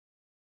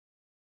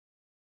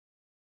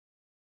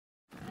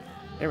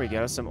There we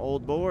go, some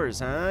old boars,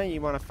 huh? You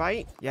want to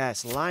fight?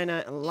 Yes, line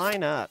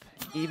up.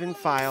 Even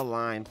file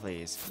line,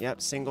 please.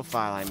 Yep, single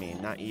file, I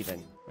mean, not even.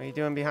 What are you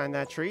doing behind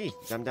that tree,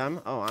 dum-dum?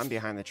 Oh, I'm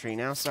behind the tree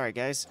now. Sorry,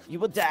 guys. You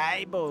will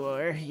die,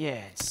 boar.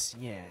 Yes,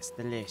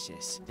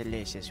 delicious,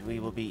 delicious. We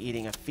will be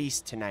eating a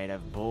feast tonight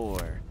of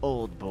boar.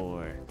 Old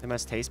boar. They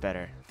must taste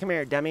better. Come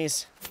here,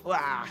 dummies.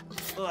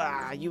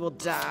 You will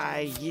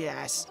die,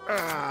 yes.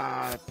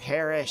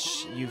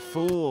 Perish, you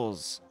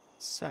fools.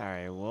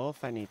 Sorry,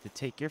 wolf. I need to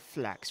take your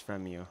flax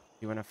from you.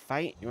 You want to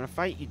fight? You want to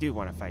fight? You do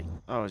want to fight.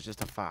 Oh, it's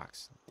just a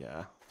fox.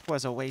 Yeah. It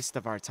was a waste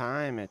of our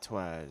time, it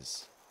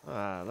was.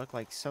 Looked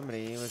like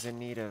somebody was in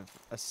need of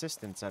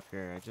assistance up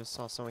here. I just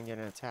saw someone get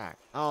an attack.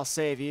 I'll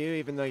save you,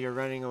 even though you're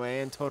running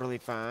away and totally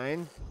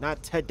fine.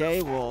 Not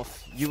today,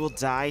 wolf. You will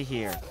die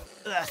here.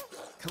 Ugh.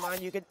 Come on,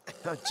 you can...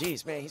 Oh,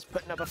 jeez, man. He's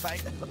putting up a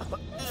fight.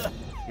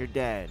 You're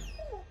dead.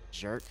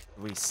 Jerk.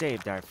 We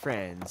saved our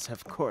friends,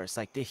 of course,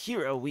 like the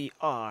hero we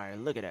are.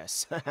 Look at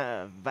us.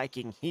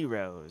 Viking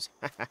heroes.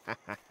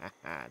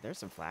 There's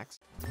some flax.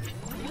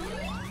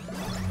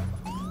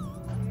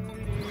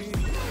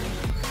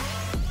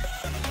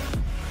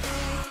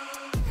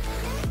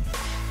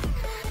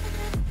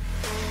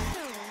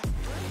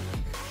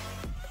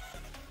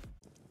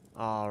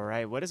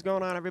 Alright, what is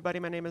going on, everybody?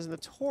 My name is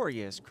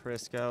Notorious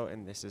Crisco,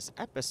 and this is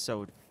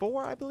episode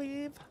 4, I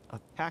believe,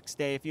 of Pax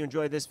Dei. If you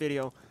enjoyed this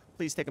video,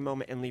 please take a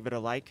moment and leave it a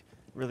like.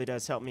 It really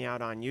does help me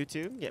out on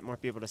YouTube, get more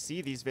people to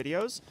see these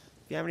videos.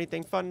 If you have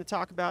anything fun to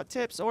talk about,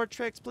 tips or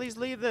tricks, please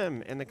leave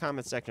them in the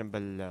comment section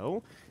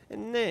below.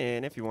 And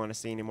then, if you want to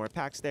see any more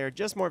Pax Dei or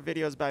just more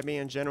videos by me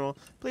in general,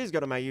 please go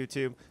to my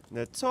YouTube,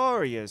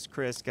 Notorious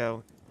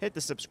Crisco. Hit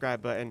the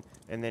subscribe button,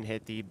 and then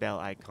hit the bell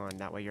icon.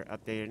 That way you're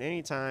updated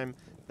anytime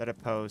that I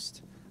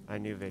post a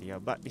new video.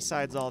 But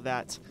besides all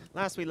that,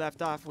 last we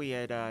left off, we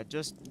had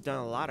just done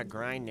a lot of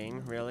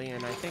grinding, really,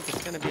 and I think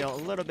it's going to be a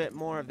little bit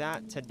more of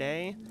that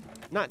today.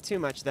 Not too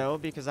much, though,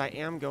 because I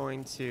am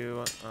going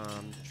to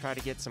try to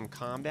get some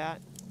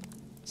combat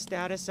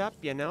status up,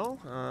 you know.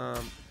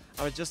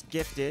 I was just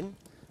gifted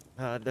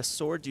the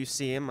sword you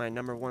see in my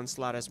 #1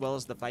 slot, as well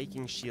as the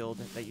Viking shield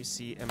that you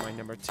see in my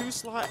 #2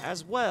 slot,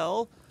 as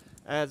well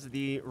as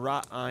the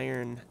wrought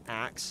iron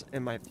axe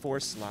in my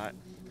 4th slot.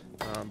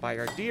 By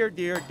our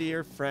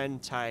dear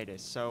friend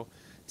Titus. So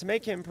to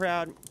make him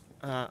proud,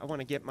 I want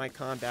to get my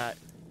combat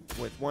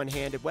with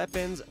one-handed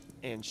weapons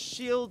and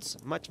shields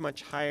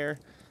much higher.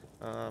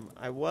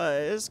 I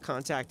was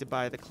contacted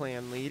by the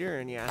clan leader,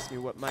 and he asked me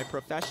what my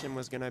profession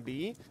was going to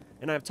be,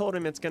 and I've told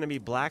him it's going to be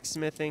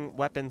blacksmithing,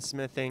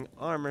 weaponsmithing,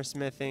 armor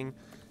smithing,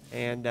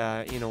 and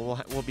you know,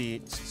 we'll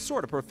be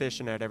sort of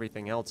proficient at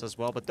everything else as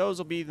well. But those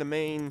will be the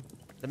main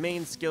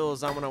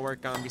skills I want to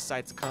work on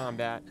besides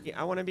combat.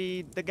 I want to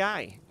be the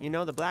guy, you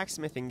know, the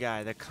blacksmithing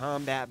guy, the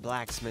combat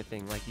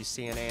blacksmithing like you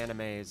see in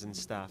animes and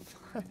stuff.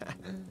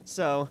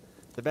 So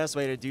the best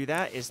way to do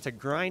that is to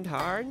grind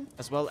hard,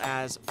 as well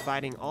as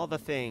fighting all the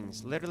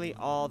things, literally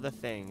all the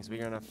things. We're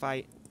going to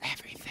fight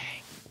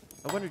everything.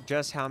 I wonder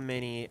just how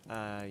many,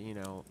 you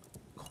know,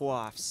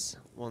 quaffs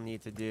we'll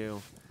need to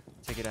do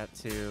to get up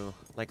to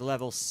like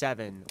level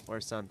 7 or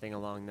something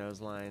along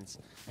those lines.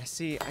 I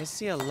see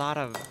a lot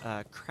of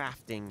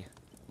crafting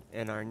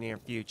in our near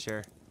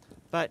future,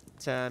 but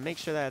to make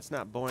sure that it's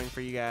not boring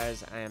for you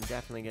guys, I am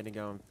definitely going to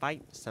go and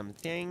fight some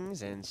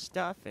things and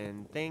stuff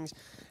and things,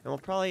 and we'll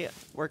probably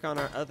work on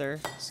our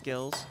other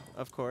skills,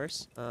 of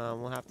course.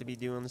 We'll have to be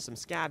doing some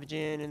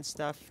scavenging and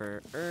stuff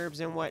for herbs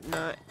and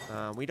whatnot.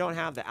 We don't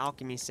have the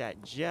alchemy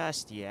set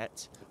just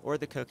yet, or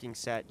the cooking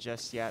set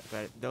just yet,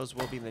 but those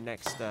will be the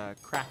next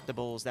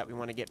craftables that we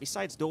want to get,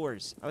 besides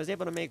doors. I was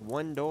able to make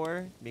 1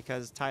 door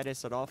because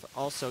Titus had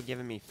also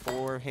given me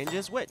 4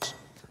 hinges, which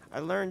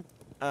I learned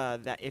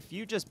that if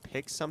you just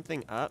pick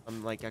something up,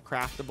 like a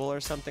craftable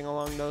or something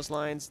along those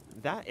lines,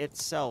 that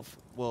itself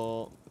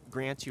will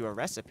grant you a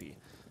recipe,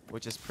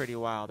 which is pretty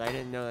wild. I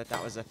didn't know that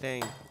that was a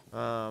thing.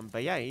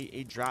 But yeah,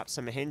 he dropped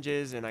some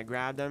hinges, and I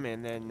grabbed them,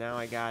 and then now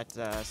I got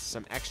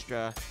some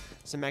extra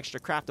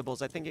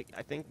craftables. I think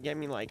it gave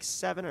me like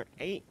 7 or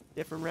 8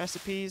 different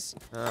recipes.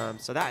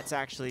 So that's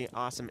actually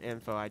awesome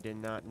info. I did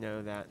not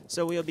know that.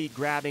 So we'll be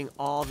grabbing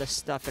all the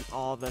stuff and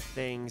all the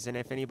things, and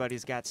if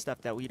anybody's got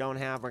stuff that we don't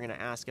have, we're gonna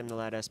ask them to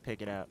let us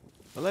pick it up.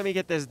 But let me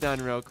get this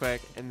done real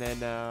quick, and then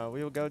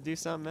we will go do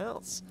something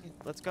else.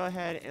 Let's go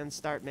ahead and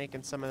start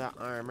making some of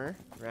the armor.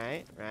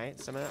 Right,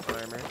 some of the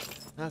armor.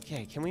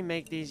 Okay, can we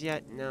make these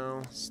yet?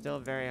 No, still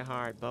very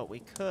hard, but we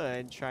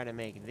could try to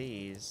make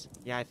these.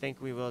 Yeah, I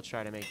think we will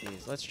try to make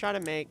these. Let's try to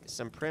make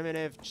some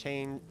primitive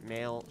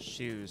chainmail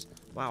shoes.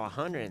 Wow,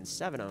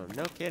 107 of them,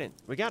 no kidding.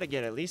 We gotta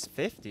get at least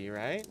 50,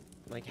 right?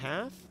 Like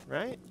half,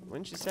 right?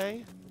 Wouldn't you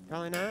say?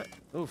 Probably not.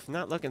 Oof,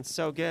 not looking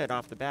so good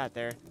off the bat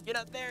there. Get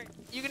up there.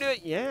 You can do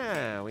it.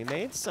 Yeah, we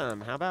made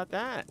some. How about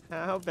that?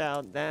 How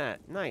about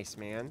that? Nice,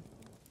 man.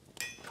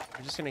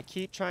 We're just going to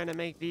keep trying to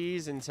make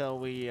these until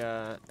we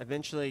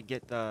eventually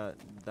get the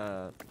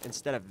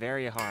instead of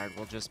very hard,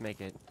 we'll just make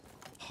it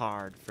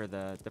hard for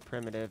the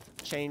primitive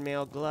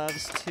chainmail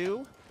gloves,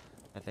 too.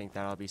 I think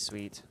that'll be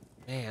sweet.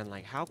 Man,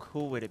 like how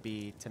cool would it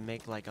be to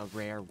make like a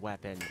rare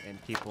weapon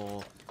and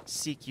people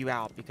seek you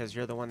out because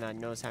you're the one that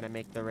knows how to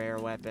make the rare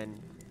weapon?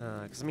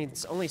 Because I mean,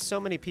 it's only so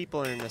many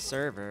people in the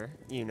server,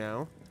 you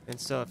know? And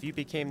so if you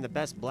became the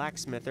best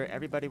blacksmither,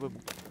 everybody would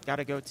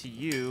gotta go to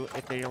you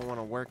if they don't want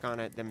to work on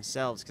it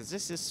themselves. Because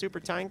this is super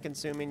time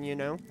consuming, you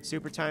know?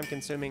 Super time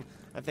consuming.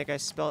 I think I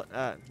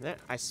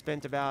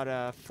spent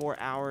about 4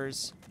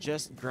 hours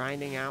just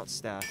grinding out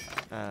stuff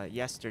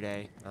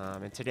yesterday.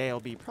 And today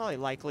will be probably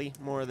likely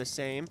more of the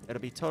same.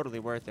 It'll be totally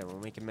worth it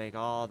when we can make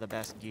all the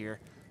best gear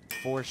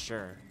for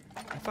sure.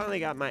 I finally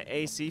got my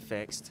AC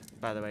fixed,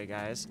 by the way,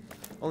 guys.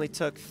 Only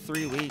took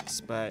 3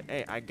 weeks, but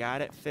hey, I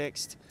got it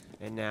fixed.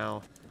 And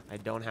now I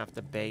don't have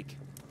to bake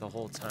the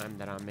whole time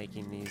that I'm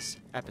making these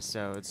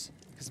episodes.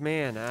 Because,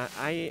 man,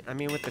 I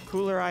mean, with the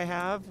cooler I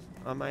have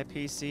on my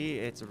PC,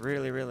 it's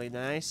really, really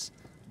nice.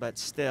 But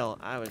still,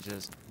 I was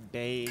just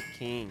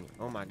baking.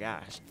 Oh, my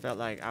gosh. Felt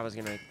like I was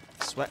going to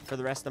sweat for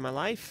the rest of my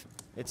life.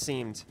 It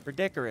seemed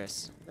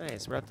ridiculous.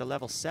 Nice, we're up to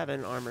level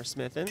 7 armor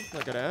smithing.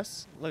 Look at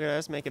us. Look at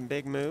us making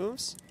big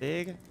moves.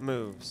 Big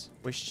moves.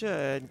 We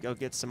should go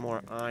get some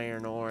more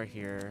iron ore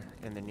here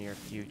in the near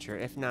future.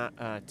 If not,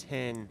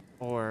 tin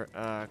or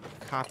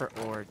copper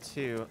ore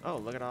too. Oh,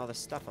 look at all this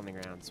stuff on the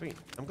ground. Sweet.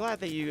 I'm glad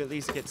that you at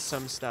least get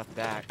some stuff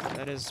back.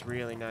 That is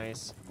really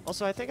nice.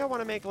 Also, I think I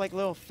want to make like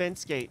little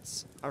fence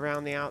gates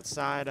around the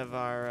outside of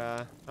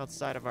our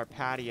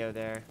patio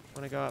there. I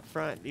want to go up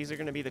front. These are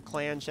going to be the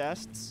clan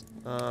chests.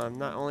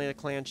 Not only the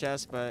clan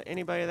chest, but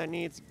anybody that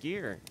needs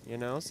gear, you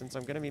know, since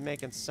I'm going to be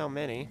making so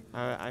many.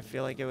 I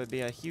feel like it would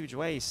be a huge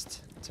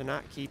waste to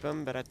not keep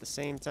them, but at the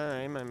same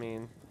time, I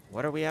mean,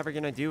 what are we ever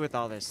going to do with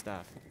all this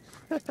stuff?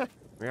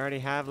 We already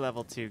have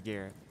level 2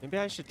 gear. Maybe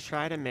I should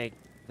try to make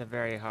the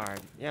very hard.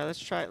 Yeah, let's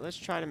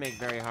try to make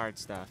very hard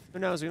stuff. Who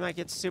knows, we might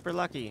get super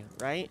lucky,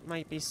 right?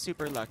 Might be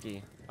super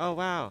lucky. Oh,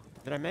 wow.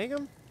 Did I make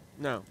them?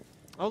 No.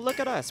 Oh, look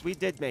at us. We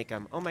did make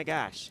them. Oh, my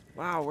gosh.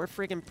 Wow, we're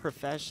freaking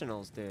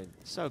professionals, dude.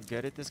 So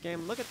good at this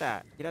game. Look at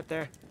that. Get up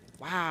there.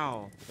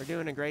 Wow. We're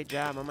doing a great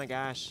job. Oh, my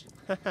gosh.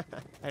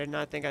 I did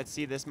not think I'd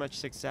see this much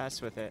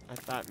success with it. I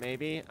thought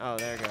maybe. Oh,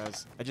 there it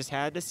goes. I just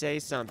had to say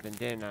something,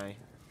 didn't I?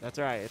 That's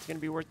all right. It's going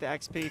to be worth the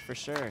XP for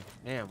sure.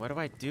 Man, what do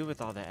I do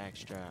with all the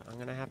extra? I'm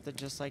going to have to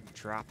just, like,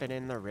 drop it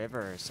in the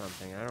river or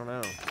something. I don't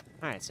know.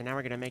 All right, so now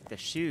we're going to make the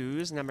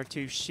shoes. Number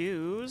 2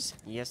 shoes.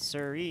 Yes,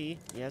 sirree.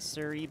 Yes,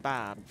 sirree,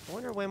 Bob. I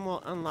wonder when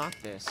we'll unlock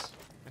this.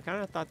 I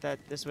kind of thought that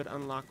this would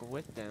unlock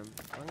with them,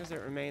 as long as it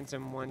remains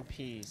in one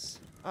piece.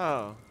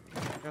 Oh.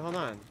 Okay, hold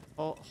on.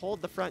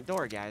 Hold the front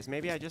door, guys.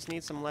 Maybe I just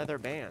need some leather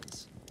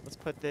bands. Let's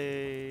put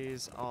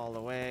these all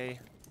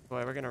away.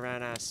 Boy, we're going to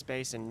run out of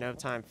space in no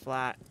time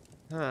flat.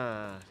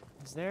 Huh.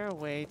 Is there a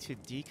way to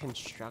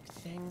deconstruct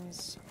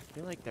things? I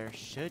feel like there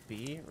should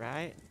be,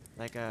 right?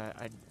 Like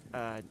a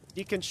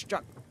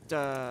deconstruct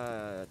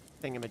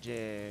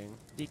thingamajig.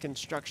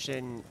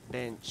 Deconstruction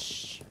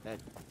bench that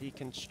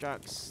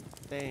deconstructs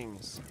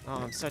things. Oh,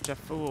 I'm such a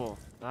fool.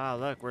 Oh,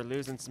 look, we're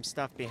losing some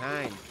stuff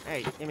behind.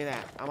 Hey, give me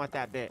that. I want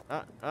that bit.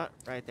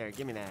 Right there.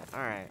 Give me that. All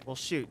right. Well,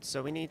 shoot.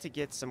 So we need to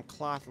get some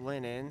cloth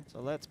linen.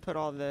 So let's put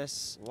all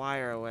this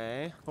wire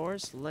away.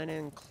 Coarse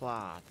linen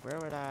cloth. Where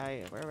would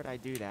I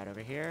do that?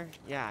 Over here?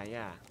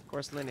 Yeah.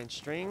 Coarse linen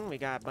string. We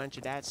got a bunch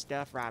of that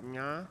stuff right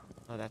now.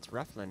 Oh, that's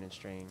rough linen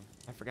string.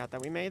 I forgot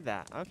that we made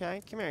that.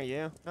 Okay, come here,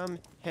 you. Come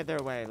hither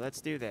away. Let's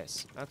do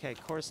this. Okay,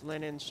 coarse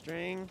linen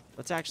string.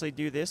 Let's actually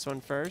do this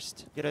one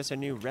first. Get us a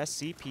new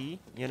recipe.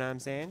 You know what I'm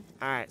saying?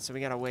 All right, so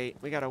we gotta wait.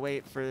 We gotta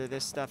wait for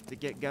this stuff to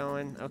get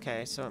going.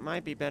 Okay, so it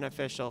might be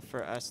beneficial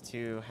for us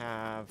to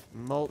have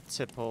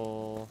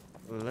multiple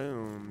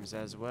looms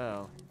as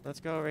well.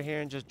 Let's go over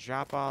here and just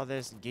drop all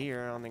this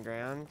gear on the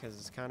ground because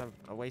it's kind of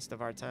a waste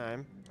of our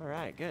time. All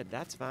right, good.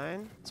 That's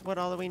fine. So what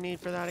all do we need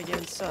for that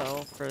again?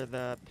 So for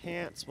the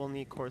pants, we'll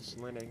need coarse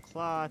linen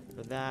cloth.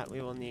 For that,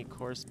 we will need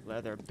coarse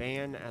leather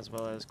band as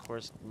well as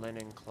coarse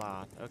linen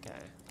cloth. Okay.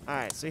 All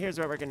right, so here's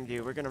what we're going to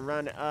do. We're going to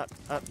run up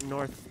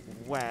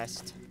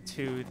northwest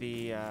to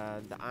the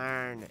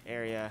iron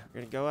area.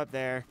 We're gonna go up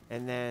there,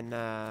 and then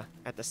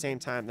at the same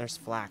time, there's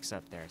flax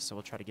up there, so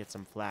we'll try to get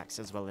some flax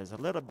as well as a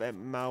little bit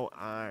more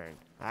iron.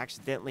 I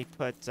accidentally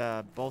put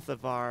both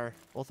of our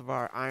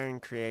iron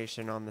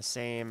creation on the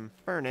same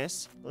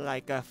furnace,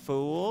 like a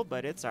fool,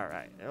 but it's all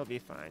right. It'll be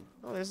fine.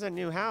 Oh, there's a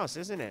new house,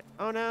 isn't it?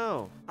 Oh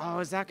no! Oh,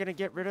 is that gonna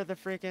get rid of the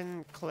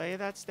freaking clay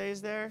that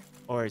stays there?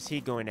 Or is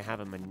he going to have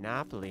a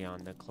monopoly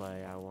on the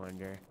clay? I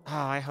wonder. Oh,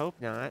 I hope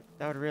not.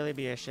 That would really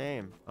be a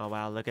shame. Oh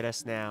wow, look at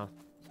us now.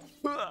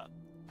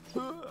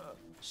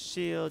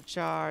 Shield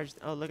charged.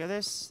 Oh, look at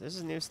this. This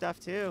is new stuff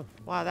too.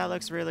 Wow, that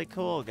looks really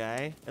cool,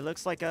 guy. It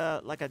looks like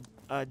a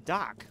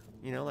dock.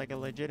 You know, like a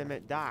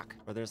legitimate dock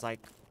where there's like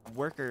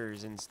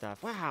workers and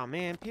stuff. Wow,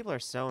 man, people are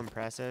so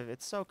impressive.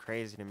 It's so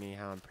crazy to me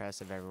how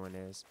impressive everyone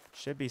is.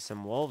 Should be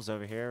some wolves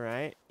over here,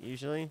 right?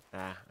 Usually.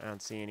 I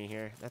don't see any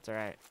here. That's all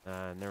right.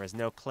 And there was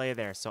no clay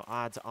there, so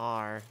odds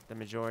are the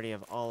majority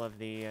of all of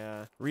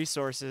the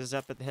resources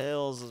up at the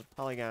hills is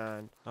probably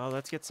gone. Oh,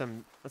 let's get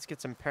some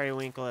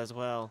periwinkle as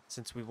well,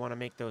 since we want to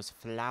make those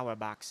flower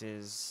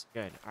boxes.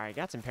 Good. All right,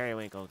 got some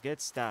periwinkle.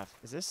 Good stuff.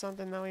 Is this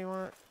something that we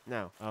want?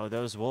 No. Oh,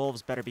 those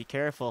wolves better be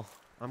careful.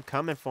 I'm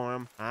coming for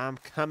them. I'm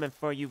coming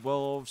for you,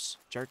 wolves.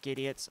 Jerk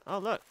idiots. Oh,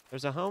 look.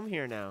 There's a home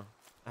here now.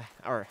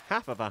 Or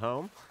half of a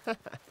home.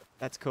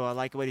 That's cool. I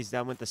like what he's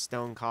done with the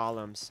stone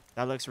columns.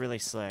 That looks really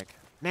slick.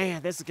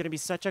 Man, this is going to be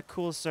such a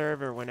cool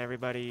server when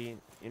everybody,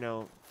 you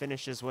know,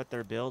 finishes what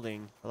they're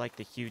building. I like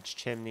the huge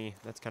chimney.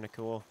 That's kind of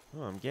cool.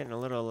 Oh, I'm getting a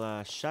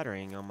little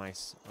shuddering on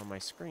my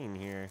screen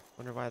here.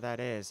 Wonder why that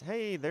is.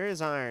 Hey, there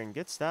is iron.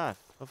 Good stuff.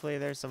 Hopefully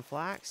there's some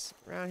flax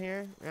around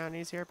here, around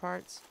these here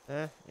parts.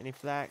 Any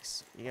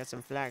flax? You got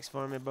some flax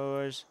for me,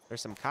 boys?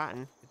 There's some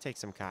cotton. Could take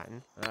some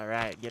cotton. All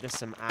right, get us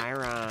some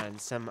iron.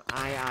 Some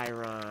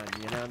iron.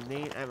 You know what I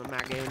mean? Oh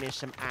my goodness,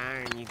 some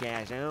iron, you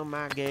guys. Oh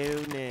my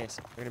goodness.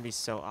 They're gonna be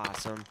so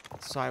awesome.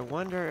 So I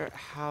wonder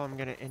how I'm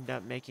gonna end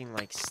up making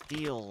like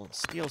steel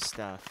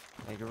stuff.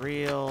 Like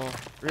real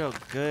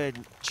good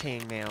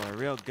chainmail or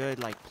real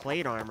good like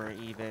plate armor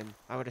even.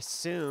 I would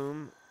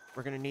assume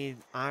we're gonna need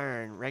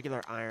iron,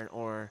 regular iron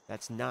ore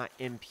that's not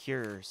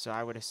impure. So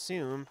I would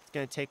assume it's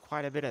gonna take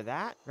quite a bit of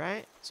that,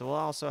 right? So we'll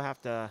also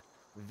have to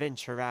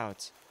venture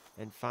out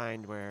and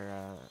find where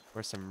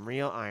some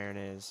real iron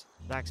is.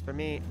 Flax for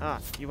me.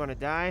 You wanna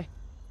die?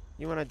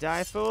 You wanna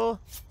die, fool?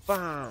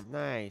 Bomb.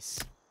 Nice.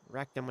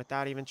 Wrecked him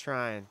without even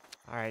trying.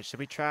 All right, should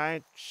we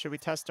try? Should we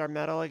test our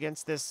metal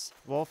against this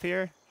wolf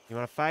here? You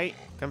wanna fight?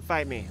 Come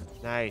fight me.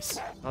 Nice.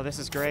 Oh, this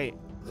is great.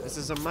 This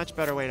is a much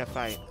better way to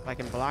fight. If I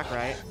can block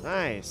right.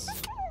 Nice.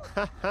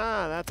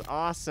 Haha, that's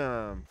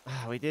awesome.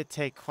 We did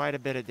take quite a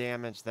bit of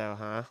damage though,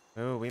 huh?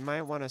 Oh, we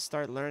might want to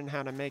start learning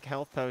how to make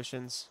health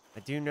potions. I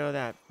do know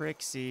that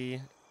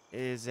Prixie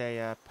is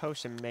a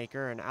potion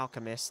maker, an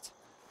alchemist.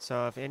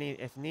 So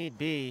if need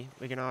be,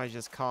 we can always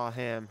just call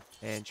him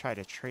and try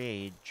to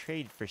trade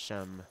for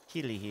some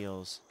Healy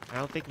heals. I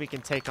don't think we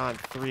can take on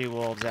 3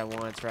 wolves at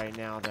once right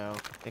now, though.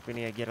 I think we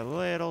need to get a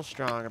little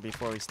stronger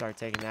before we start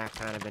taking that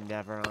kind of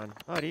endeavor on.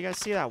 Oh, do you guys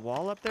see that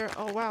wall up there?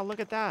 Oh, wow, look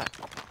at that.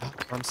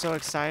 I'm so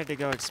excited to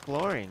go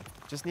exploring.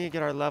 Just need to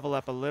get our level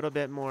up a little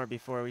bit more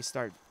before we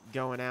start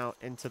going out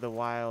into the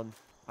wild.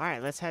 All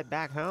right, let's head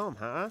back home,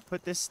 huh?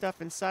 Put this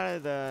stuff inside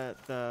of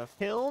the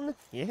kiln?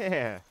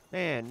 Yeah.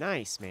 Man,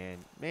 nice, man.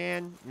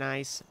 Man,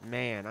 nice,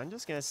 man. I'm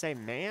just going to say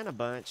man a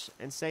bunch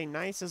and say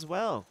nice as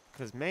well.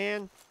 Because,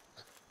 man,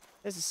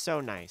 this is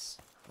so nice.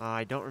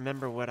 I don't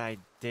remember what I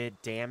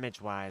did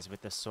damage-wise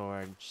with the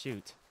sword.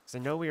 Shoot. Because I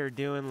know we were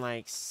doing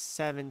like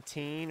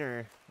 17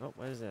 or... Oh,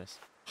 what is this?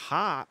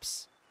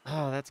 Hops?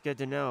 Oh, that's good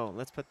to know.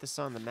 Let's put this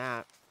on the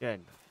map.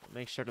 Good.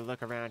 Make sure to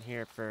look around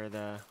here for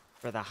the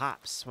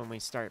hops when we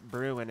start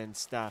brewing and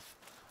stuff.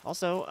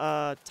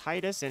 Also,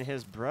 Titus and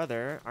his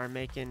brother are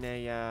making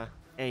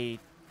a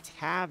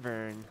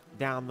tavern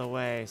down the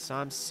way, so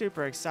I'm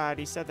super excited.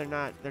 He said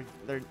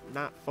they're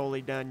not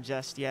fully done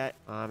just yet,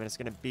 and it's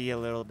gonna be a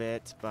little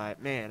bit,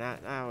 but man,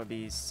 that would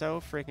be so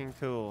freaking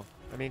cool.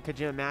 I mean, could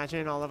you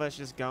imagine all of us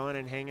just going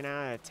and hanging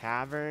out at a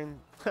tavern?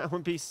 That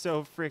would be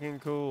so freaking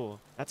cool.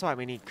 That's why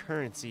we need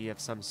currency of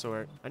some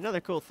sort.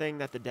 Another cool thing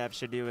that the devs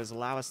should do is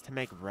allow us to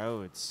make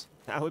roads.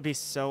 That would be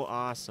so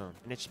awesome.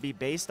 And it should be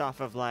based off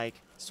of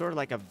like, sort of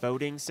like a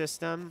voting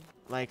system.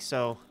 Like,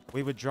 so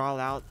we would draw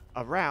out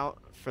a route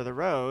for the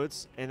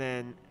roads, and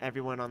then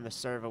everyone on the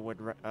server would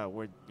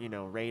you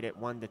know, rate it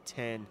 1 to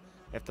 10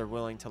 if they're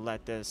willing to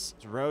let this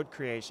road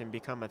creation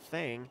become a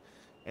thing.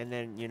 And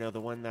then, you know,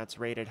 the one that's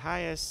rated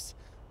highest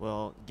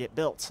will get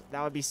built.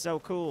 That would be so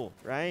cool,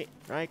 right?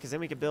 Right? Because then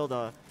we could build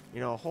a, you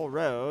know, a whole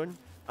road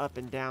up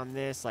and down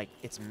this, like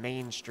it's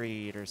Main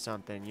Street or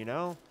something, you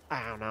know?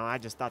 I don't know. I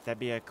just thought that'd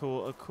be a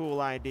cool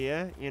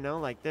idea, you know?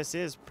 Like this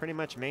is pretty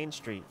much Main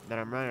Street that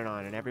I'm running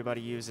on, and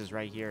everybody uses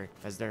right here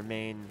as their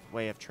main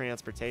way of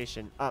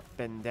transportation up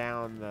and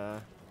down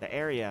the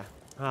area.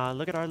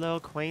 Look at our little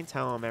quaint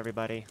home,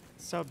 everybody.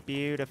 So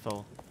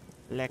beautiful.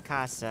 La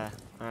Casa.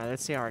 All right,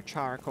 let's see how our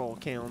charcoal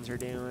kilns are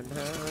doing.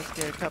 Let's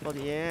get a couple.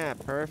 Yeah,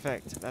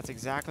 perfect. That's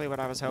exactly what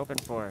I was hoping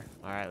for.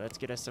 All right, let's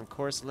get us some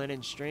coarse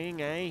linen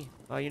string, eh?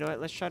 Oh, you know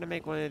what? Let's try to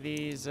make one of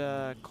these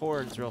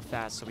cords real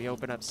fast so we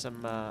open up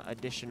some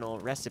additional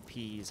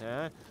recipes,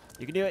 huh?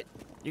 You can do it.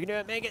 You can do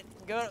it. Make it.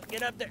 Go.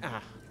 Get up there.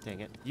 Ah,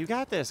 dang it. You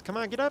got this. Come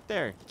on, get up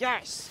there.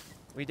 Yes!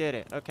 We did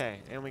it. Okay,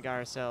 and we got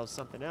ourselves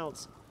something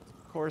else.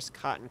 Coarse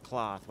cotton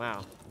cloth.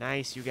 Wow.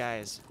 Nice, you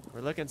guys.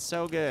 We're looking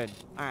so good.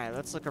 All right,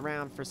 let's look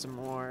around for some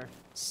more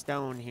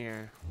stone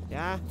here.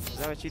 Yeah? Is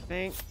that what you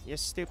think? You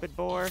stupid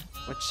boar?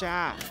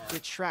 Whatcha?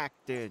 Get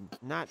tracked, dude.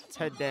 Not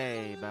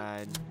today,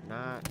 bud.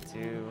 Not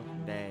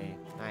today.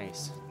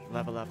 Nice.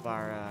 Level up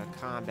our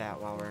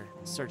combat while we're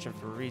searching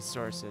for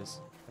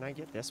resources. Can I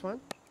get this one?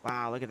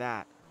 Wow, look at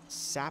that.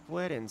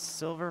 Sapwood and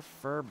silver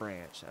fir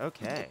branch.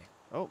 Okay.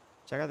 Oh,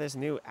 Check out this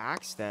new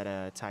axe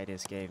that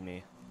Titus gave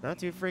me. Not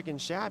too freaking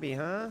shabby,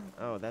 huh?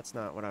 Oh, that's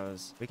not what I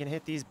was... We can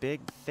hit these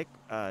big, thick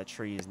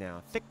trees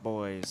now. Thick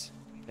boys.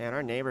 Man,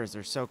 our neighbors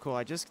are so cool.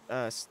 I just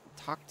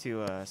talked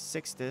to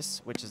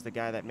Sixtus, which is the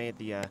guy that made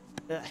the...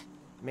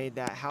 made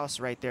that house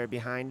right there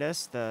behind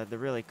us, the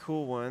really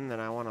cool one that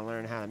I want to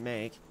learn how to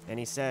make. And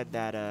he said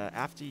that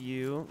after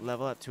you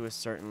level up to a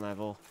certain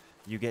level,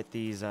 you get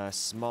these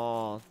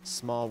small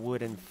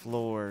wooden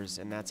floors,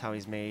 and that's how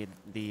he's made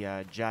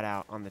the jut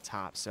out on the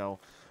top. So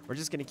we're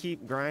just gonna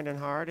keep grinding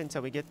hard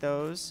until we get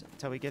those,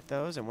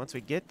 and once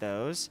we get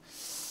those,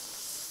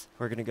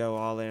 we're gonna go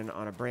all in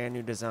on a brand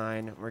new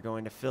design. We're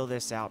going to fill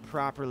this out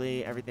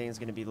properly. Everything's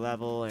gonna be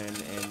level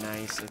and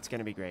nice. It's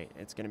gonna be great.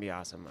 It's gonna be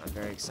awesome. I'm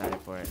very excited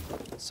for it.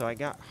 So I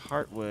got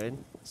heartwood,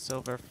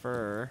 silver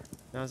fir.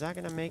 Now, is that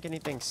gonna make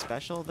anything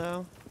special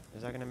though?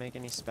 Is that gonna make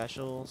any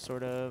special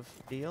sort of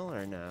deal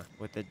or no?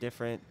 With the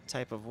different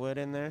type of wood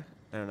in there?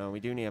 I don't know. We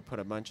do need to put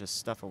a bunch of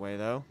stuff away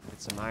though.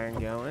 Get some iron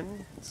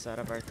going. Set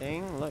up our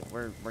thing. Look,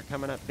 we're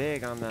coming up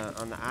big on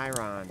the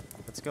iron.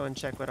 Let's go and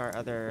check what our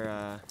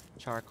other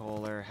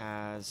charcoaler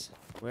has.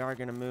 We are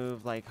gonna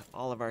move like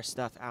all of our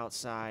stuff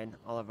outside,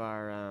 all of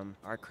our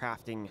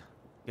crafting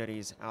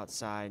goodies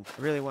outside.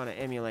 I really want to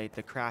emulate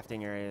the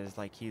crafting areas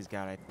like he's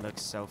got. It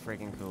looks so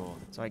freaking cool.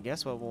 So I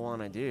guess what we'll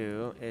want to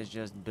do is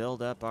just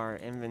build up our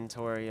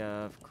inventory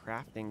of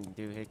crafting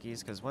doohickeys,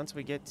 because once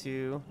we get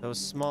to those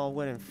small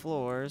wooden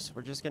floors,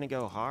 we're just gonna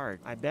go hard.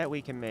 I bet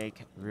we can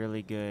make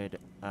really good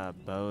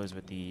bows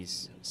with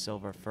these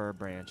silver fir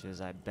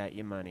branches. I bet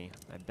you money.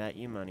 I bet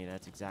you money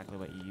that's exactly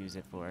what you use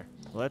it for.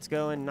 Let's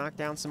go and knock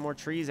down some more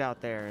trees out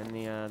there in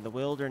the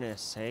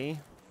wilderness, hey?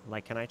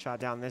 Like, can I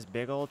chop down this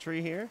big old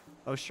tree here?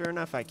 Oh, sure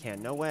enough I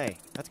can. No way.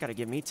 That's got to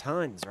give me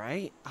tons,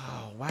 right?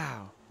 Oh,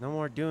 wow. No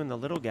more doing the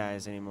little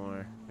guys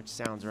anymore, which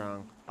sounds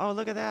wrong. Oh,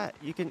 look at that.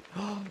 You can...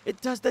 Oh,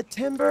 it does the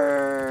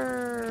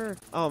timber!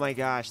 Oh my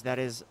gosh, that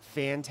is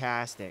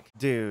fantastic.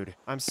 Dude,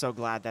 I'm so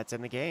glad that's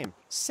in the game.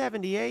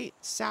 78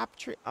 sap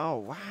tree. Oh,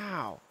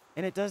 wow.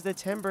 And it does the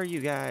timber, you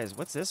guys.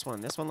 What's this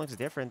one? This one looks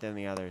different than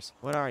the others.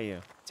 What are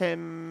you?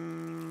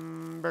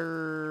 Timber...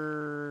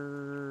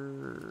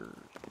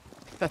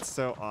 That's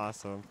so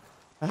awesome.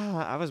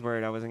 I was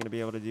worried I wasn't going to be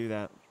able to do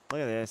that.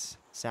 Look at this.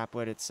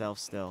 Sapwood itself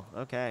still.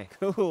 Okay.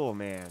 Cool,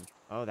 man.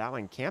 Oh, that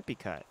one can't be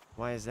cut.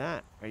 Why is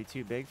that? Are you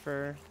too big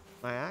for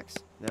my axe?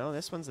 No,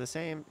 this one's the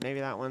same. Maybe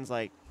that one's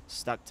like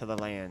stuck to the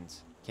land.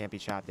 Can't be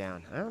chopped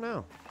down. I don't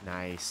know.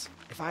 Nice.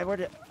 If I were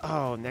to...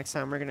 Oh, next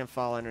time we're going to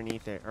fall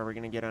underneath it. Or we're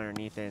going to get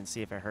underneath it and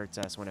see if it hurts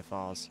us when it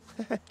falls.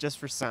 Just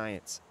for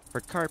science.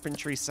 For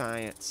carpentry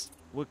science.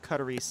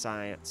 Woodcuttery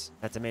science.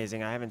 That's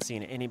amazing. I haven't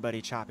seen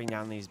anybody chopping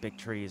down these big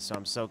trees, so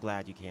I'm so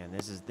glad you can.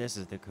 This is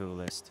the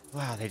coolest.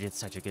 Wow, they did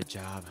such a good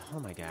job. Oh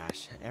my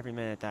gosh. Every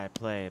minute that I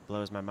play, it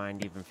blows my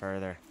mind even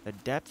further. The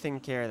depth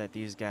and care that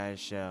these guys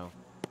show.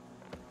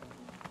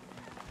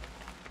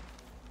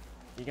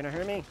 You gonna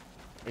hurt me?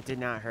 It did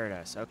not hurt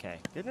us. Okay.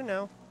 Good to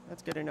know.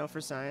 That's good to know for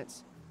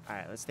science.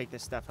 Alright, let's take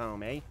this stuff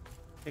home, eh?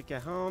 Take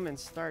it home and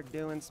start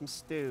doing some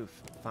stoof.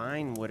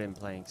 Fine wooden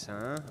planks,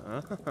 huh?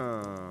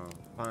 Oh,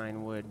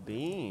 fine wood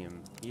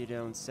beam. You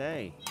don't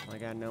say. Well, I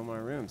got no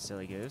more room,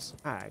 silly goose.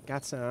 All right,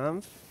 got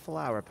some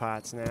flower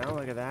pots now.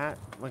 Look at that.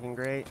 Looking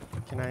great.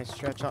 Can I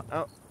stretch all...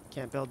 Oh,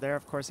 can't build there.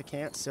 Of course I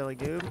can't. Silly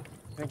goob.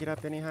 Can I get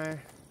up any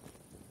higher?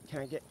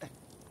 Can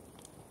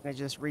I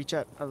just reach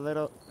up a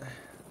little?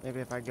 Maybe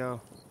if I go...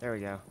 There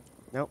we go.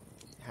 Nope.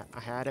 I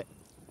had it.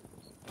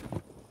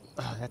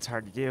 Oh, that's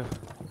hard to do.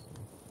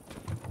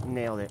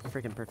 Nailed it.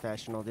 Freaking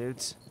professional,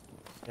 dudes.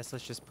 Guess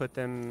let's just put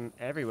them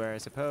everywhere, I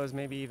suppose.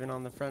 Maybe even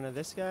on the front of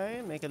this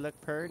guy. Make it look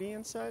purty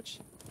and such.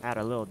 Add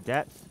a little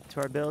depth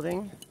to our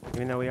building.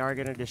 Even though we are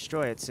going to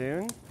destroy it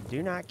soon.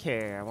 Do not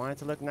care. I want it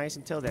to look nice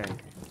until then.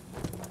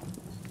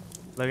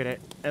 Look at it.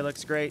 It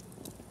looks great.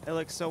 It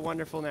looks so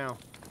wonderful now.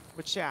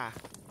 Whatcha?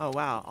 Oh,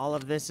 wow. All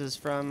of this is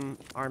from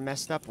our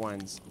messed up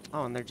ones.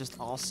 Oh, and they're just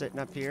all sitting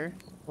up here.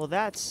 Well,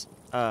 that's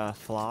a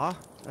flaw.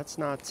 That's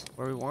not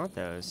where we want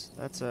those.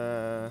 That's,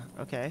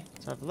 okay.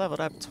 So I've leveled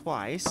up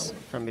twice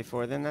from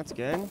before then. That's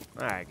good.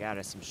 All right, got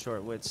us some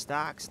short wood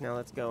stocks. Now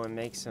let's go and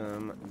make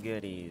some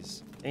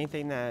goodies.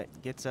 Anything that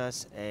gets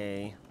us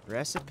a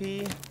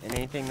recipe and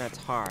anything that's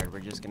hard, we're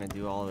just gonna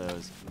do all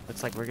those.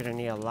 Looks like we're gonna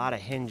need a lot of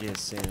hinges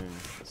soon.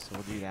 So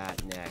we'll do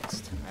that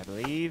next, I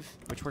believe,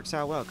 which works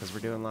out well because we're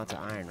doing lots of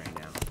iron right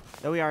now.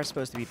 Though we are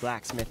supposed to be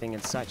blacksmithing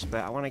and such,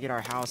 but I want to get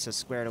our house as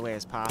squared away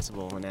as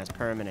possible and as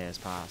permanent as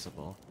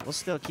possible. We'll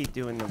still keep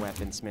doing the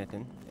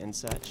weaponsmithing and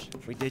such.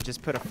 We did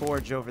just put a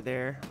forge over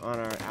there on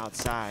our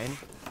outside,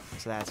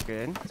 so that's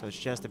good. So it's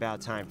just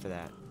about time for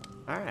that.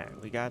 Alright,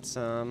 we got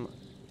some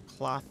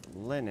cloth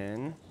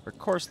linen, or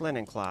coarse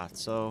linen cloth.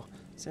 So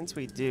since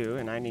we do,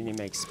 and I need to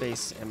make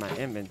space in my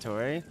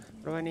inventory,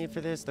 what do I need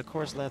for this? The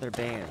coarse leather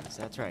bands.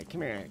 That's right.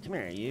 Come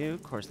here, you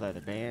coarse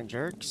leather band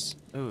jerks.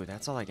 Ooh,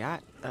 that's all I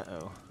got?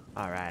 Uh-oh.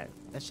 Alright,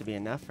 that should be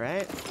enough,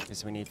 right?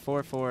 Because we need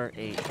 4, 4,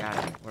 8.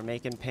 Got it. We're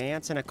making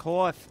pants and a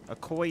coif. A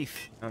coif.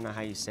 I don't know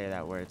how you say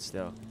that word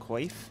still.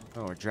 Coif?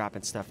 Oh, we're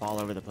dropping stuff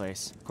all over the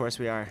place. Of course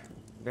we are.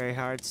 Very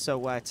hard. So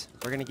what?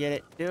 We're gonna get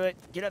it. Do it.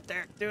 Get up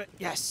there. Do it.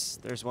 Yes.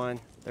 There's one.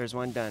 There's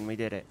one done. We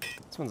did it.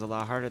 This one's a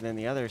lot harder than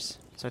the others.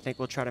 So I think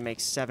we'll try to make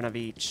 7 of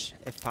each,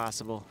 if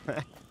possible.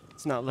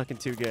 It's not looking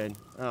too good.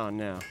 Oh,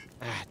 no.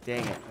 Ah,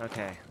 dang it.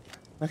 Okay.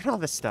 Look at all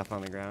this stuff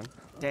on the ground.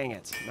 Dang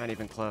it. Not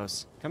even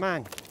close. Come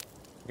on.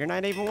 You're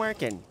not even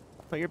working.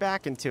 Put your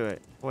back into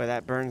it. Boy,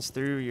 that burns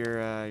through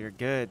your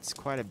goods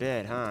quite a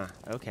bit, huh?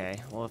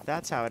 Okay. Well, if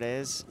that's how it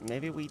is,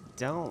 maybe we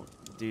don't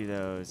do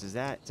those. Is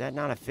that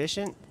not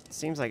efficient?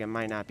 Seems like it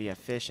might not be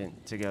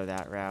efficient to go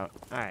that route.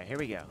 All right, here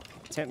we go.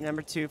 Attempt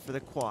number 2 for the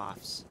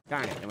quaffs.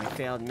 Darn it, and we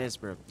failed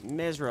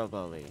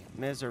miserably.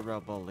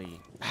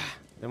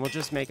 Then we'll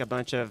just make a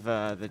bunch of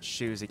the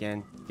shoes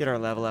again. Get our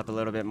level up a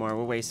little bit more.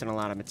 We're wasting a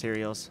lot of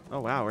materials.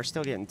 Oh, wow, we're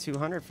still getting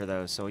 200 for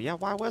those. So, yeah,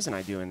 why wasn't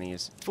I doing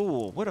these?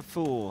 Fool, what a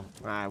fool.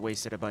 I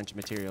wasted a bunch of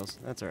materials.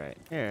 That's all right.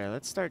 Here,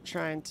 let's start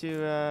trying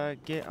to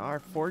get our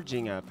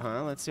forging up,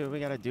 huh? Let's see what we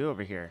got to do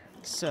over here.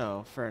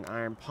 So, for an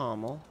iron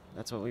pommel,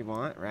 that's what we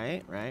want,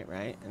 right?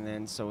 And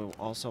then, so we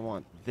also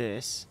want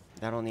this.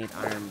 That'll need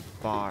iron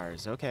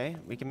bars. Okay,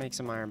 we can make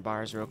some iron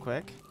bars real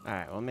quick. All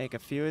right, we'll make a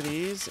few of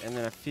these and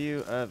then a few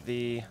of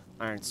the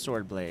iron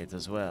sword blades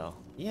as well.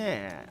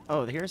 Yeah.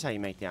 Oh, here's how you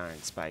make the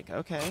iron spike.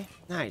 Okay,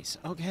 nice.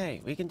 Okay,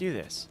 we can do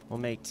this. We'll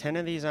make 10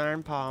 of these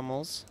iron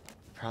pommels.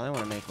 Probably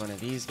want to make one of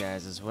these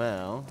guys as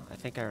well. I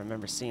think I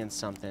remember seeing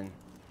something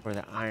for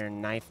the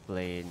iron knife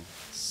blade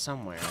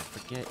somewhere. I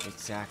forget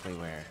exactly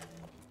where.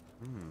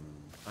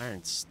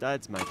 Iron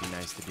studs might be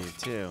nice to do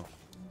too.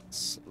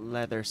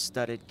 Leather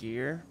studded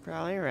gear,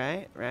 probably,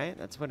 right?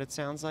 That's what it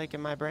sounds like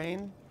in my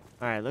brain.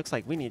 All right, looks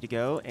like we need to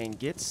go and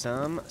get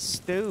some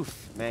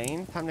stoof,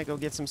 man. Time to go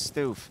get some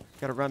stoof.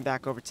 Gotta run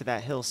back over to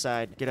that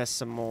hillside, get us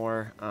some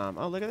more.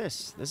 Oh, look at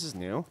this. This is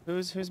new.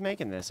 Who's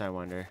making this, I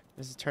wonder?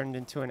 This is turned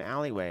into an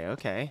alleyway.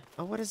 Okay.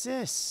 Oh, what is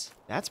this?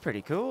 That's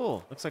pretty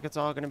cool. Looks like it's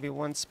all gonna be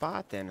one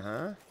spot then,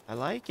 huh? I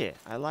like it.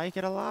 I like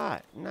it a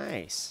lot.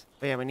 Nice.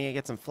 But yeah, we need to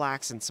get some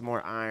flax and some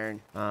more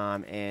iron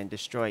and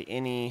destroy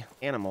any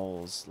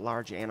animals,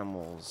 large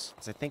animals.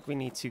 Because I think we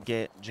need to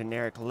get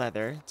generic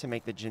leather to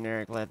make the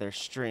generic leather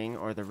string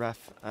or the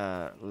rough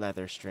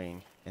leather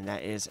string. And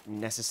that is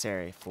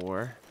necessary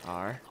for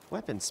our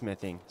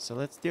weaponsmithing. So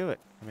let's do it.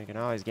 And we can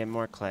always get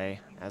more clay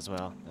as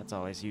well. That's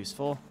always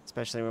useful,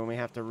 especially when we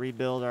have to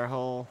rebuild our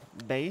whole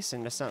base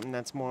into something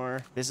that's more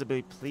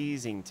visibly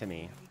pleasing to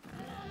me.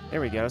 There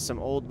we go, some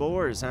old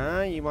boars,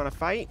 huh? You want to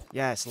fight?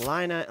 Yes,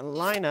 line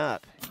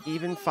up.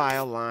 Even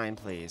file line,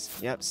 please.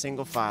 Yep,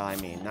 single file, I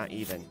mean, not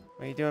even.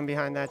 What are you doing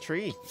behind that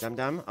tree,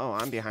 dum-dum? Oh,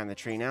 I'm behind the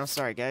tree now.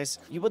 Sorry, guys.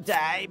 You will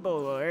die,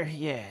 boar.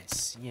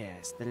 Yes,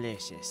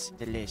 delicious,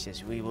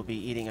 delicious. We will be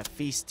eating a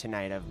feast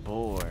tonight of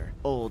boar.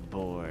 Old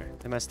boar.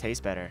 They must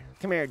taste better.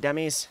 Come here,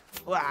 dummies.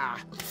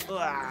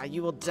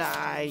 You will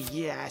die,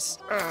 yes.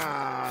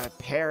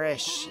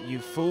 Perish, you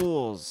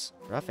fools.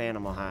 Rough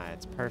animal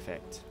hides,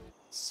 perfect.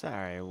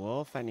 Sorry,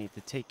 wolf. I need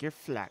to take your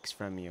flax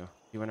from you.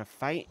 You want to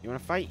fight? You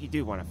want to fight? You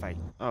do want to fight.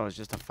 Oh, it's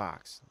just a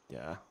fox.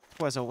 Yeah.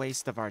 It was a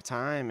waste of our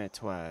time, it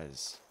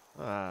was.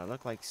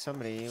 Looked like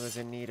somebody was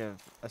in need of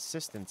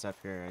assistance up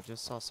here. I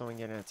just saw someone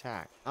get an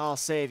attack. I'll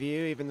save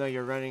you, even though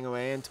you're running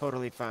away and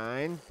totally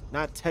fine.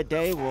 Not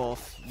today,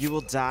 wolf. You will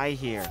die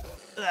here.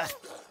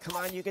 Come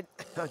on, you can...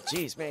 Oh,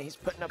 jeez, man. He's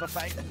putting up a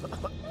fight.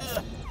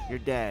 You're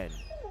dead.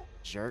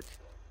 Jerk.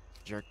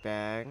 Jerk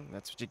bag.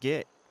 That's what you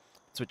get.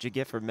 That's what you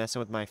get for messing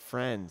with my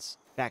friends.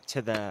 Back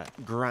to the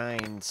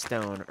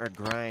grindstone, or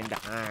grind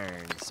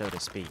iron, so to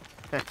speak.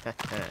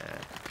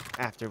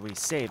 After we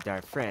saved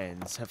our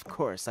friends, of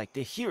course, like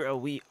the hero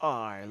we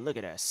are. Look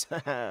at us,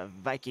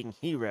 Viking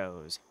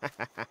heroes.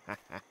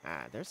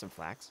 There's some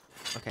flax.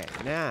 Okay,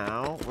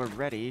 now we're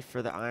ready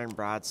for the iron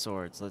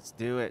broadswords. Let's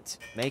do it.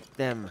 Make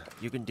them.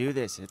 You can do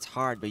this. It's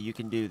hard, but you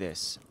can do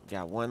this.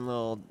 Got one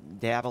little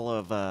dabble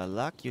of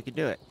luck. You can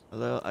do it.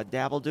 A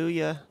dabble do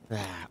ya?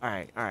 All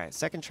right.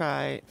 Second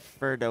try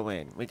for the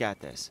win. We got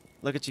this.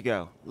 Look at you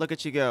go. Look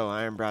at you go,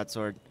 iron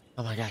broadsword.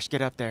 Oh my gosh,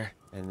 get up there.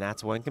 And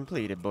that's one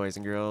completed, boys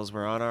and girls.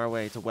 We're on our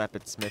way to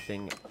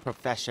weaponsmithing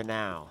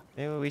professional.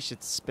 Maybe we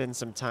should spend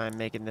some time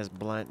making this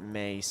blunt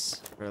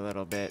mace for a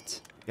little bit.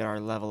 Get our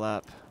level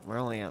up. We're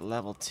only at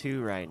level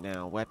 2 right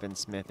now,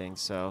 weaponsmithing,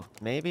 so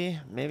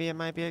maybe it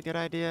might be a good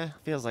idea.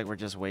 Feels like we're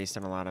just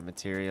wasting a lot of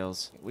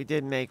materials. We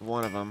did make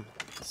one of them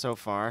so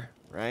far,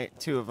 right?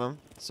 2 of them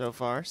so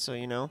far, so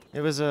you know.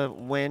 It was a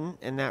win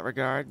in that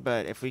regard,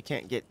 but if we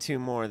can't get 2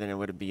 more, then it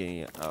would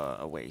be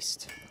a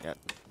waste. Yep.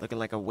 Looking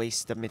like a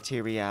waste of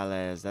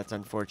materials. That's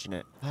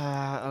unfortunate.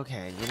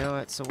 Okay, you know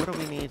what? So what do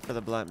we need for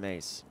the blunt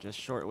mace? Just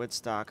short wood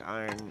stock,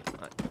 iron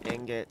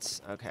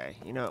ingots. Okay,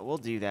 you know what? We'll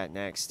do that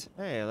next.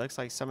 Hey, it looks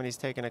like somebody's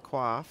taking a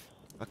coif.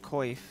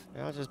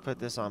 I'll just put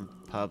this on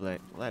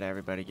public. Let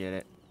everybody get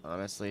it.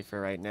 Honestly,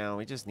 for right now,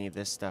 we just need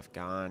this stuff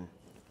gone.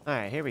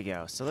 Alright, here we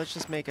go. So let's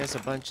just make us a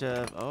bunch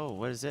of... Oh,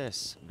 what is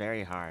this?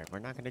 Very hard. We're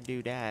not going to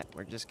do that.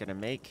 We're just going to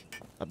make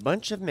a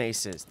bunch of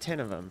maces. 10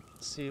 of them.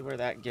 See where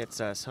that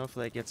gets us.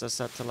 Hopefully it gets us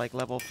up to like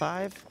level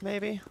 5,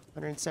 maybe?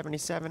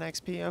 177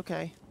 XP?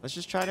 Okay. Let's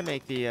just try to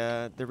make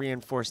the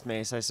reinforced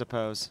mace, I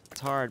suppose.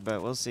 It's hard,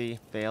 but we'll see.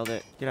 Failed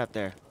it. Get up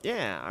there.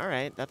 Yeah,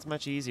 alright. That's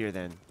much easier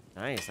then.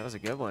 Nice, that was a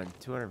good one.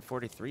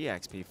 243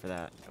 XP for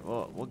that.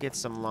 We'll get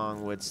some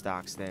long wood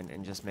stocks then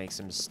and just make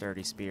some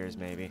sturdy spears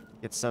maybe.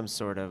 Get some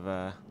sort of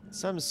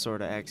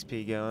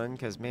XP going,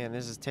 because man,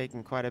 this is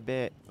taking quite a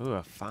bit. Ooh,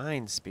 a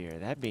fine spear.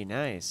 That'd be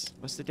nice.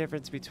 What's the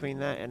difference between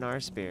that and our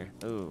spear?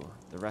 Ooh,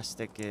 the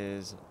rustic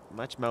is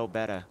much mo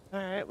better.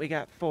 Alright, we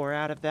got 4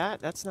 out of that.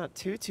 That's not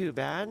too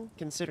bad,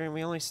 considering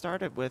we only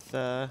started with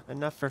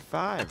enough for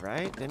 5,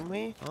 right? Didn't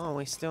we? Oh,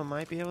 we still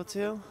might be able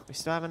to. We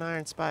still have an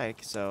iron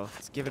spike, so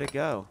let's give it a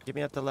go. Get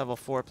me up to level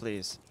 4,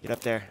 please. Get up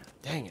there.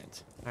 Dang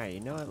it. Alright,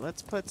 you know what?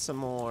 Let's put some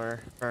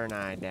more fern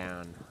eye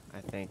down. I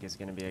think is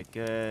going to be a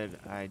good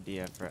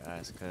idea for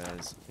us,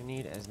 because we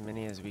need as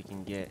many as we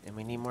can get, and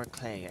we need more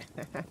clay.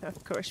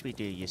 Of course we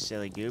do, you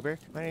silly goober.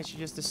 Why didn't you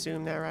just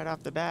assume that right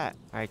off the bat?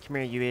 Alright, come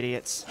here, you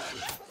idiots.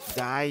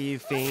 Die, you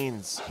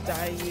fiends.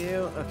 Die,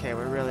 you. Okay,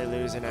 we're really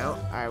losing out.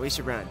 Alright, we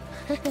should run.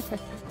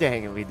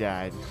 Dang it, we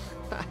died.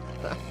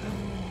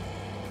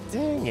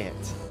 Dang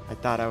it. I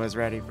thought I was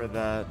ready for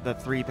the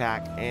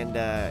 3-pack, and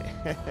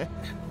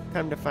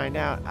come to find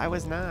out, I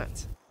was not.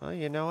 Well,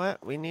 you know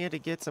what? We need to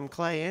get some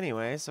clay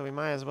anyway, so we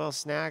might as well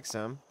snag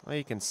some. Well,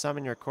 you can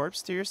summon your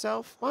corpse to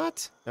yourself?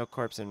 What? No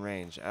corpse in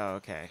range. Oh,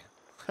 okay.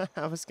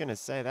 I was gonna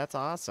say, that's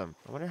awesome.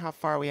 I wonder how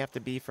far we have to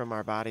be from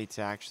our body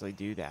to actually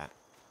do that.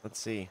 Let's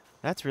see.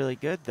 That's really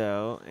good,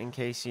 though, in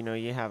case, you know,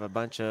 you have a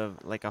bunch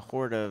of, like a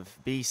horde of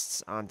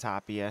beasts on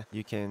top of you.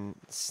 You can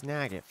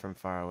snag it from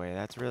far away.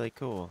 That's really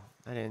cool.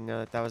 I didn't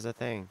know that was a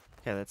thing.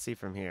 Okay, let's see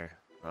from here.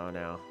 Oh,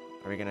 no.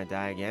 Are we gonna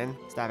die again?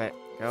 Stop it.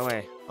 Go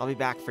away. I'll be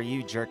back for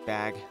you,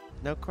 jerkbag.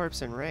 No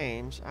corpse in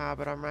range. Ah,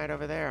 but I'm right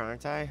over there,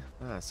 aren't I?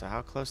 Ah, so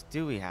how close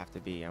do we have to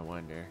be, I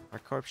wonder? Our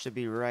corpse should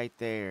be right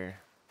there.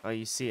 Oh,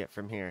 you see it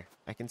from here.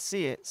 I can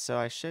see it, so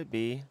I should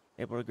be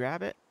able to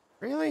grab it.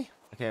 Really?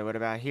 Okay, what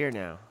about here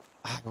now?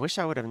 I wish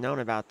I would have known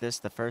about this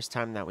the first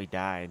time that we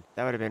died.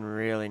 That would have been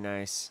really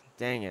nice.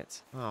 Dang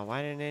it. Oh,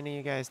 why didn't any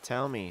of you guys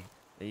tell me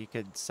that you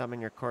could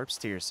summon your corpse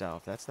to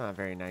yourself? That's not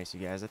very nice,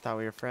 you guys. I thought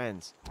we were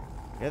friends.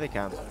 Here they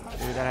come.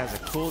 Ooh, that has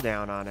a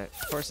cooldown on it.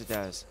 Of course it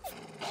does.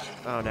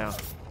 Oh, no.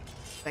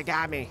 They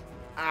got me.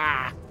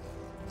 Ah!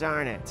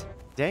 Darn it.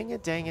 Dang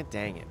it, dang it,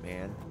 dang it,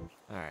 man.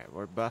 Alright,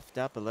 we're buffed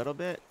up a little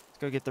bit. Let's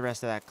go get the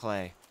rest of that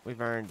clay. We've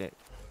earned it.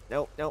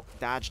 Nope, nope.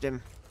 Dodged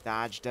him.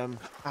 Dodged him.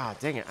 Ah,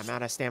 dang it. I'm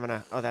out of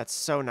stamina. Oh, that's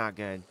so not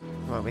good.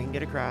 Come on, we can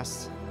get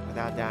across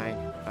without dying.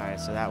 Alright,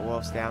 so that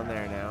wolf's down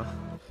there now.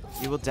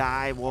 You will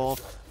die,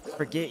 wolf.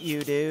 Forget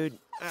you, dude.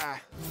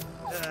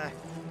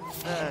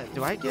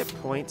 Do I get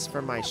points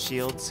for my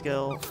shield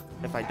skill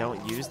if I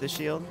don't use the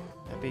shield?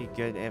 That'd be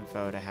good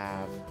info to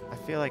have. I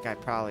feel like I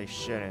probably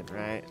shouldn't,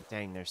 right?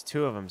 Dang, there's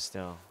 2 of them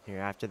still. Here,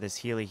 after this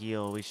healy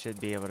heal, we should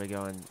be able to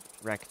go and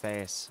wreck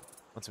face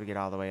once we get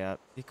all the way up.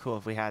 Be cool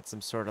if we had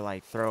some sort of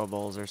like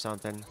throwables or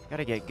something.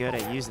 Gotta get good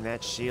at using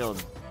that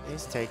shield.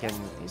 He's taking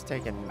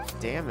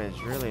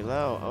damage really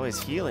low. Oh,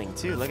 he's healing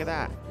too. Look at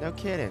that. No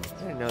kidding.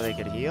 I didn't know they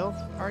could heal.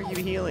 How are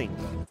you healing?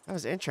 That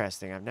was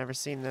interesting. I've never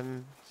seen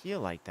them heal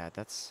like that.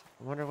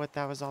 I wonder what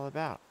that was all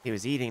about. He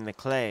was eating the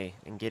clay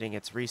and getting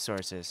its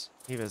resources.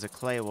 He was a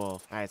clay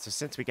wolf. All right, so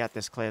since we got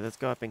this clay, let's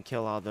go up and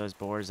kill all those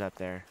boars up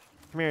there.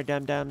 Come here,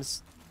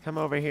 dum-dums. Come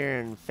over here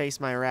and face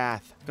my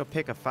wrath. Go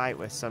pick a fight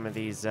with some of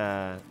these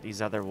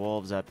other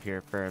wolves up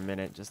here for a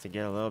minute, just to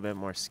get a little bit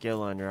more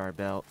skill under our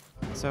belt.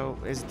 So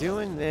is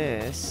doing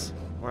this,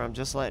 where I'm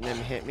just letting him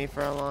hit me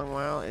for a long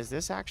while, is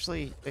this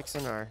actually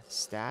fixing our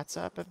stats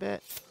up a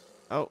bit?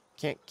 Oh,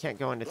 can't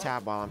go into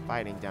tab while I'm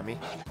fighting, dummy.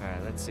 All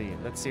right, let's see.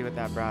 Let's see what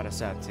that brought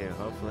us up to.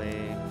 Hopefully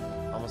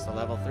almost a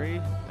level 3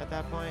 at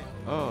that point.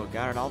 Oh,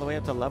 got it all the way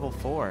up to level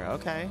 4.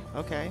 Okay.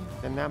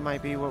 Then that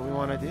might be what we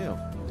want to do.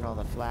 Get all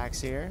the flax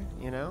here,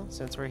 you know,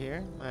 since we're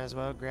here. Might as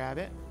well grab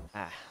it.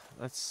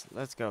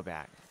 Let's go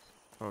back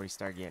before we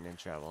start getting in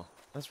trouble.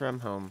 Let's run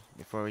home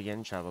before we get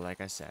in trouble,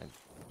 like I said.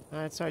 All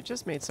right, so I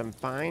just made some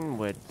fine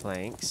wood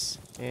planks,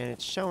 and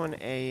it's showing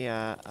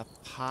a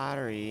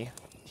pottery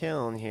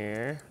kiln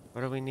here.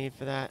 What do we need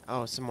for that?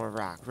 Oh, some more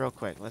rock. Real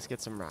quick, let's get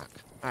some rock.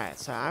 Alright,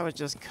 so I was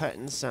just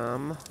cutting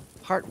some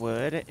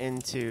heartwood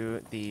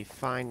into the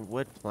fine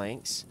wood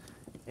planks.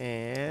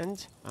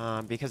 And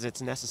because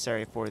it's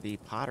necessary for the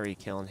pottery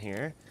kiln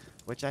here,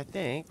 which I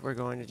think we're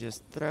going to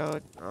just throw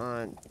it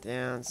on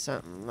down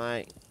something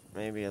like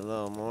maybe a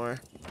little more.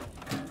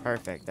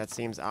 Perfect. That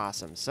seems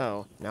awesome.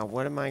 So now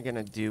what am I going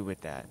to do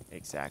with that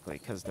exactly?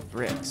 Because the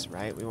bricks,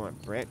 right? We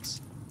want bricks,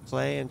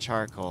 clay, and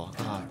charcoal.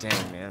 Oh,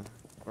 dang, man.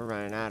 We're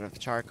running out of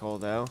charcoal,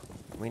 though.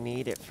 We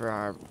need it for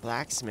our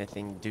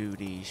blacksmithing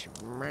duties.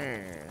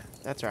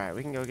 That's right.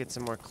 We can go get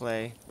some more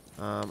clay.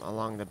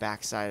 along the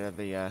backside of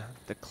the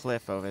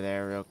cliff over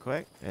there real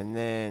quick, and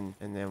then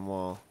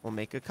we'll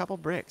make a couple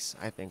bricks.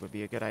 I think would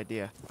be a good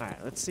idea. All right,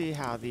 let's see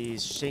how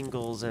these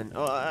shingles and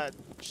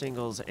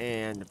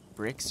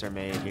bricks are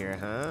made here,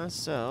 huh?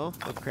 So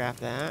we'll craft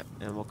that,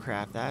 and we'll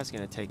craft that. It's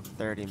gonna take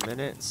 30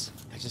 minutes.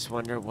 I just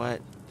wonder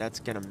what that's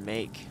gonna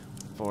make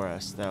for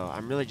us, though.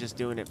 I'm really just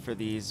doing it for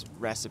these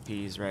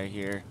recipes right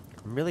here.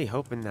 I'm really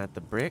hoping that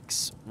the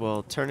bricks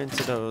will turn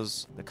into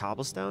the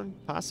cobblestone,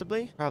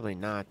 possibly? Probably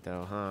not,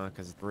 though, huh?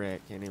 Because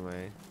brick,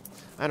 anyway.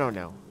 I don't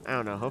know.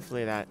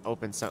 Hopefully that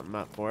opens something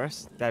up for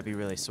us. That'd be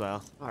really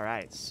swell. All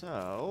right,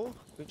 so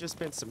we've just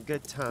spent some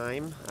good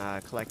time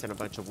collecting a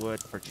bunch of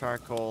wood for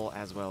charcoal,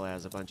 as well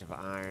as a bunch of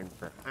iron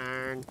for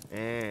iron.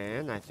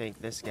 And I think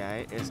this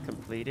guy is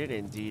completed.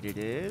 Indeed it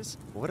is.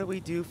 What do we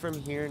do from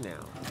here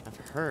now? I've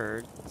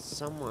heard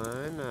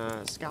someone,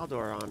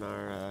 Skaldor on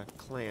our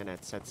clan,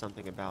 had said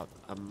something about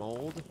a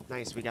mold.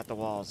 Nice, we got the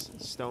walls.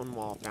 Stone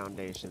wall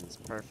foundations.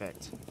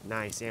 Perfect.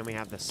 Nice, and we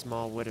have the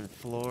small wooden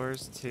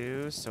floors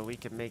too, so we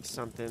can make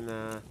something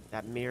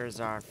that mirrors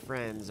our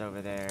friends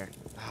over there.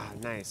 Ah,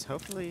 nice.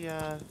 Hopefully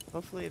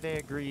they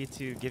agree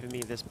to giving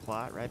me this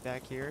plot right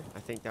back here. I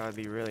think that would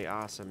be really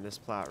awesome. This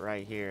plot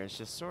right here is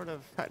just sort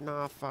of cutting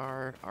off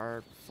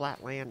our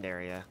flat land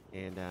area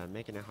and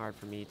making it hard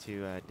for me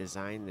to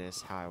design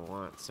this how I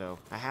want. So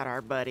I had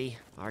our buddy,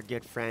 our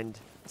good friend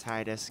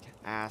Titus,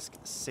 ask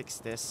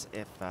Sixtus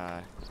if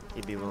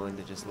he'd be willing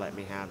to just let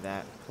me have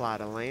that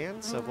plot of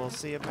land. So we'll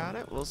see about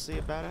it.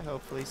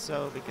 Hopefully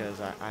so,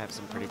 because I have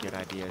some pretty good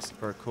ideas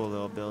for a cool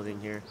little building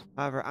here.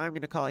 However, I'm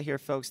going to call it here,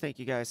 folks. Thank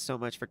you guys so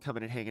much for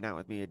coming and hanging out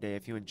with me today.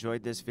 If you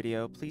enjoyed this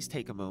video, please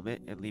take a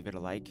moment and leave it a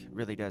like. It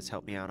really does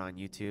help me out on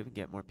YouTube and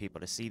get more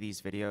people to see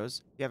these videos.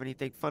 If you have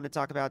anything fun to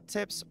talk about,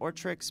 tips or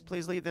tricks,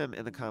 please leave them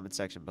in the comment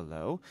section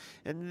below.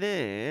 And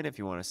then, if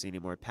you want to see any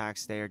more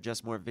Pax Dei or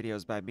just more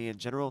videos by me in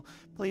general,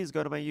 please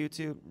go to my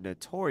YouTube,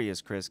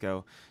 Notorious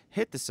Crisco,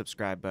 hit the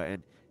subscribe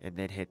button, and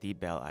then hit the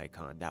bell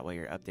icon. That way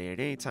you're updated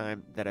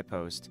anytime that I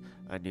post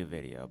a new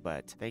video.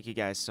 But thank you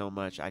guys so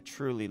much. I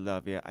truly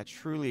love you. I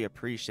truly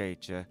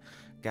appreciate you.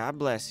 God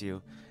bless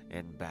you,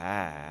 and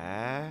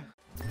bye.